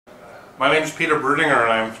My name is Peter Brudinger,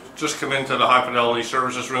 and I've just come into the High Fidelity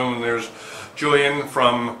Services room, and there's Julian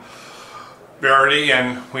from Verity,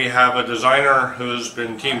 and we have a designer who's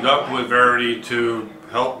been teamed up with Verity to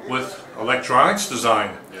help with electronics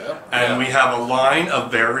design. Yeah. And we have a line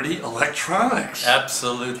of Verity electronics.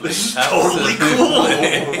 Absolutely. This is totally cool.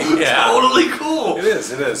 Yeah. Totally cool. It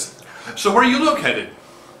is, it is. So where are you located?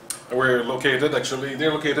 We're located, actually,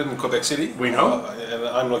 they're located in Quebec City. We know. And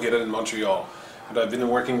I'm located in Montreal. And I've been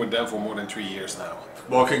working with them for more than 3 years now.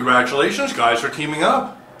 Well, congratulations, guys, for teaming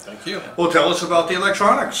up. Thank you. Well, tell us about the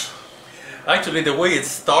electronics. Actually, the way it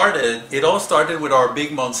started, it all started with our big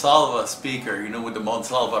Monsalva speaker, you know, with the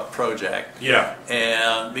Monsalva project. Yeah.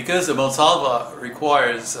 And because the Monsalva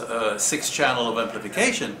requires a 6-channel of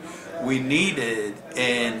amplification, we needed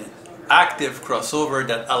an active crossover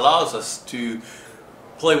that allows us to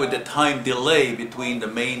play with the time delay between the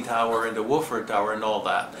main tower and the woofer tower and all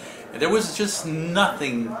that. And there was just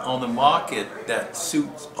nothing on the market that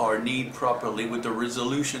suits our need properly with the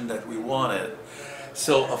resolution that we wanted.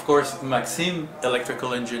 So, of course, Maxime,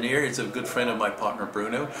 electrical engineer, is a good friend of my partner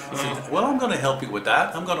Bruno. Said, well, I'm going to help you with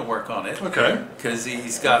that. I'm going to work on it. Okay. Because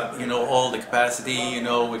he's got, you know, all the capacity, you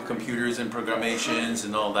know, with computers and programations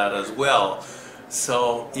and all that as well.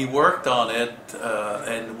 So he worked on it,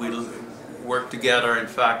 and we worked together, in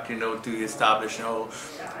fact, you know, to establish, you know,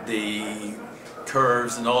 the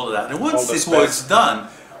curves and all of that. And once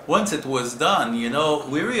it was done, you know,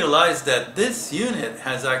 we realized that this unit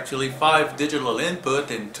has actually 5 digital input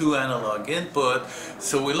and 2 analog input.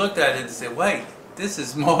 So we looked at it and said, wait, this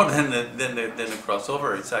is more than the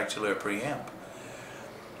crossover. It's actually a preamp.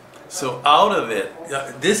 So out of it,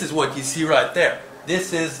 this is what you see right there.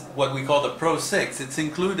 This is what we call the Pro 6. It's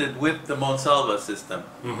included with the Monsalva system.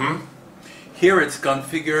 Mm-hmm. Here it's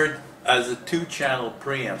configured as a 2-channel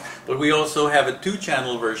preamp, but we also have a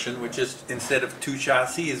 2-channel version, which is, instead of 2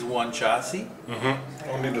 chassis, is 1 chassis. Mm-hmm.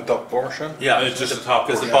 Only the top portion? Yeah, it's just the top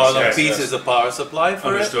because portion. the bottom Yes, piece yes. is a power supply for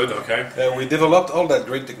Understood, it. okay. We developed all that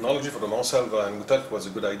great technology for the Monsalva, and we thought it was a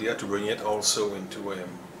good idea to bring it also into a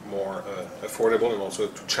more affordable and also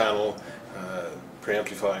 2-channel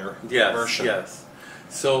preamplifier version. Yes.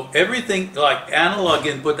 So everything, like analog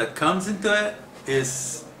input that comes into it,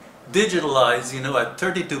 is digitalized, you know, at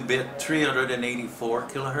 32-bit, 384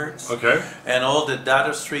 kilohertz. Okay. And all the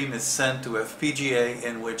data stream is sent to FPGA,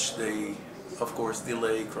 in which they, of course,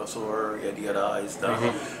 delay, crossover, yada yada is done.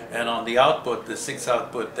 Mm-hmm. And on the output, the 6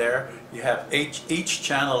 output there, you have each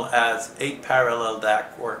channel has 8 parallel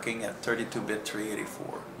DAC working at 32-bit, 384.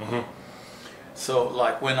 Mm-hmm. So,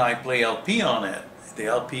 like when I play LP on it, the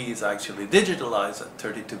LP is actually digitalized at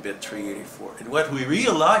 32-bit 384. And what we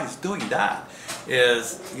realized doing that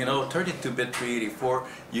is, you know, 32-bit 384,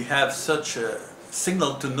 you have such a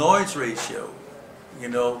signal-to-noise ratio, you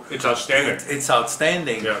know. It's outstanding. It's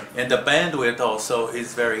outstanding. Yeah. And the bandwidth also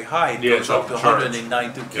is very high. It goes up to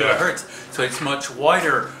 192 kilohertz. So it's much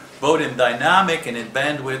wider, both in dynamic and in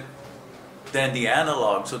bandwidth, than the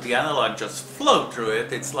analog. So the analog just flowed through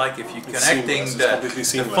it. It's like if you're connecting the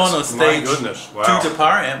phono stage to the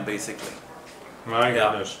power amp, basically. My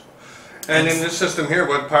goodness. And in this system here,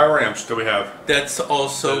 what power amps do we have? That's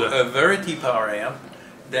also a Verity power amp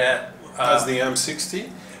that has the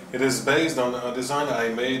M60. It is based on a design I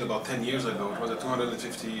made about 10 years ago. It was a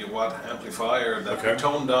 250 watt amplifier that we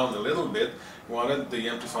toned down a little bit. We wanted the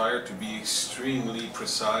amplifier to be extremely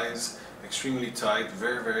precise, extremely tight,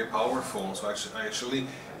 very, very powerful. So I actually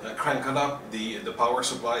cranked up the power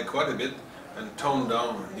supply quite a bit and toned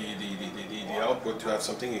down the output to have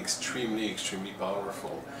something extremely, extremely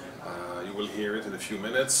powerful. You will hear it in a few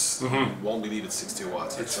minutes. Mm-hmm. You won't believe it's 60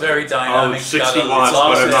 watts. It's very dynamic. 60 watts,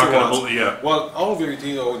 but I'm not going to believe. Yeah. Well, all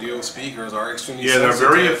Verity audio speakers are extremely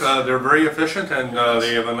sensitive. They're very efficient, and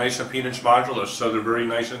they have a nice impedance modulus, so they're very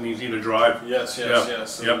nice and easy to drive. Yes.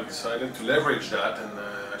 So we decided to leverage that and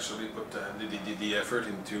actually put the effort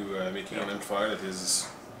into making an amplifier that is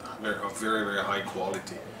of very, very high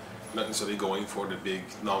quality. Not necessarily going for the big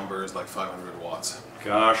numbers like 500 watts.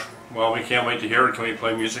 Gosh, well, we can't wait to hear it. Can we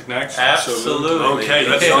play music next? Absolutely. Okay,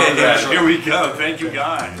 let's do that. Here we go. Thank you,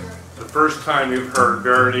 guys. The first time you've heard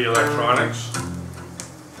Verity electronics.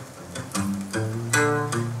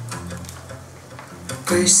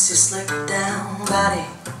 Greasy, slick down body,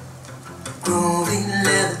 groovy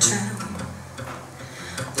leather trim.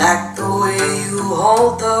 Like the way you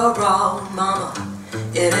hold the rod, mama,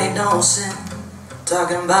 it ain't no sin.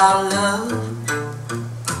 Talking about love,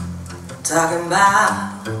 talking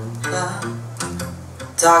about love,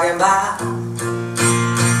 talking about.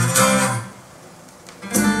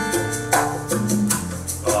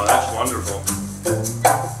 Oh, that's wonderful.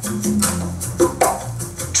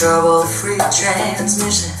 Trouble-free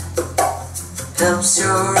transmission, helps your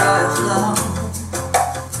oil flow.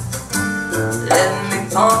 Let me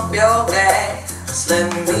pump your gas,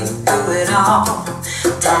 let me do it all.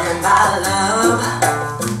 Talking about love,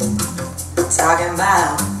 talking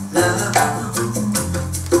about love,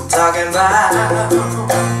 talking about.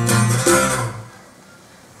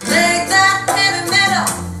 Take that heavy metal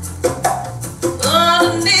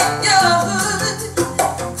underneath your hood.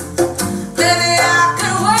 Baby, I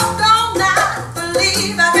could work all night,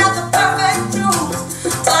 believe I got the perfect truth.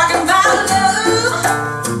 Talking about love,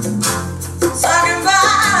 talking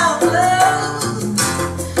about love,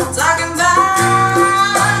 talking about,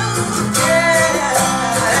 yeah.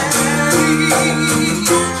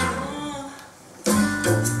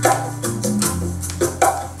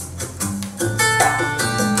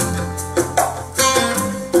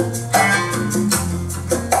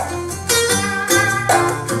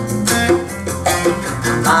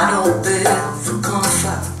 I don't build for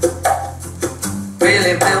comfort,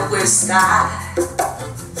 really built with style.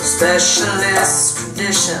 Specialist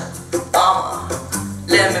tradition, mama,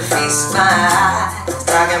 let me feast my eyes.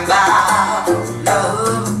 Talking about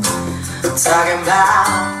love, talking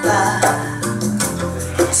about love,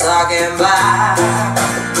 talking about,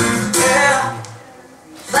 yeah.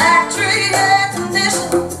 Factory air condition,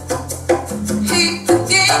 heat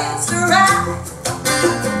begins to rise.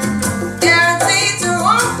 Guaranteed to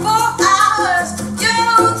run 4 hours.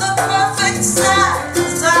 You're the perfect size.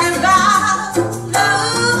 Talking about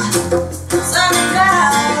love, talking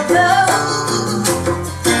about love,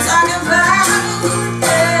 talking about,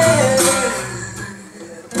 yeah.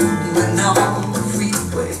 Moving on the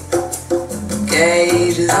freeway,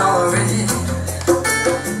 gauge is on red.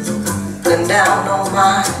 Been down on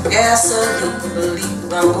my gasoline,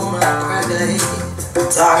 believe I'm gonna crack a head.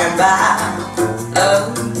 Talking about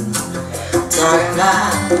love, talking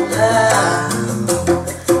about love,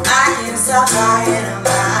 I can't stop talking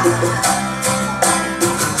about.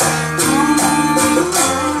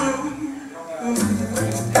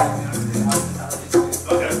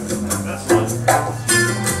 Okay, that's fine.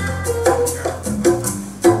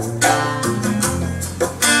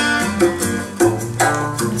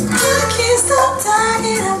 I can't stop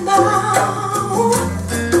talking about.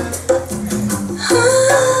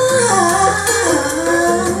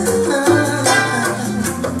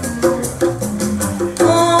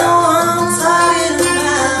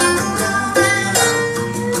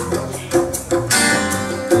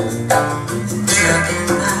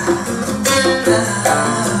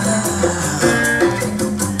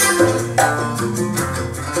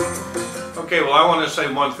 Okay, well, I want to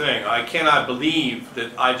say one thing. I cannot believe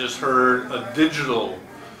that I just heard a digital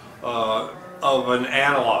of an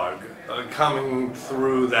analog coming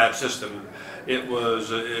through that system. It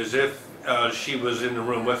was as if she was in the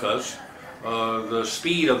room with us. The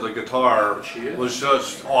speed of the guitar was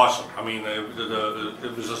just awesome. I mean,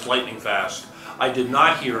 it was just lightning fast. I did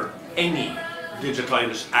not hear any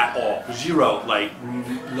digititis at all. Zero, like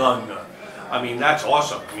none. I mean, that's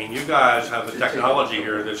awesome. I mean, you guys have a technology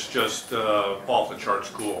here that's just off the charts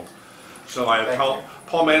cool. So I have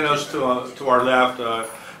Paul Manos to our left.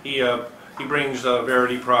 He brings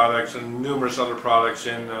Verity products and numerous other products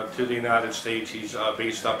in to the United States. He's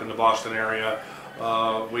based up in the Boston area.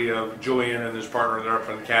 We have Julian and his partner there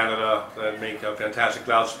from Canada that make fantastic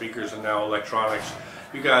loudspeakers and now electronics.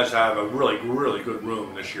 You guys have a really, really good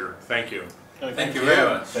room this year. Thank you. Thank you very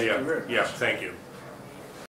much. Yeah, thank you.